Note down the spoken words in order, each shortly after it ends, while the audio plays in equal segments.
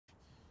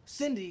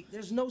Cindy,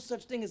 there's no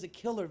such thing as a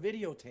killer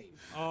videotape.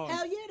 Oh.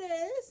 Hell yeah,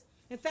 there is.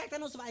 In fact, I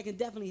know somebody can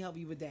definitely help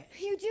you with that.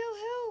 You do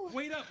who?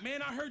 Wait up,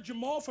 man. I heard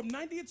Jamal from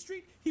 90th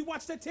Street. He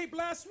watched that tape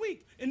last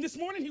week. And this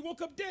morning he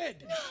woke up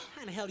dead.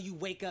 How the hell do you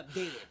wake up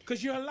dead?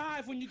 Because you're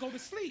alive when you go to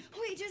sleep.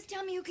 Wait, just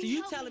tell me who can So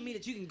you help telling me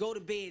that you can go to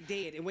bed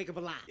dead and wake up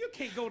alive? You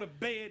can't go to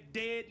bed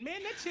dead,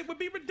 man. That shit would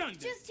be redundant.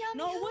 Just tell me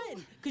No, who. it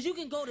wouldn't. Because you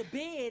can go to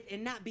bed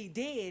and not be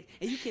dead,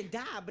 and you can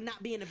die but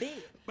not be in the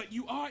bed. But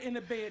you are in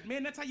the bed,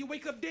 man. That's how you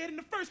wake up dead in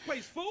the first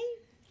place, fool.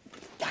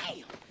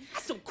 Damn!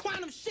 That's some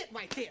quantum shit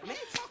right there, man. What are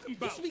you talking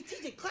about? You should be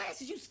teaching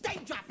classes. You stay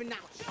dropping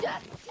out. Just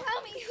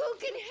tell me who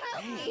can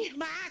help me.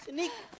 My eyes, Shanique.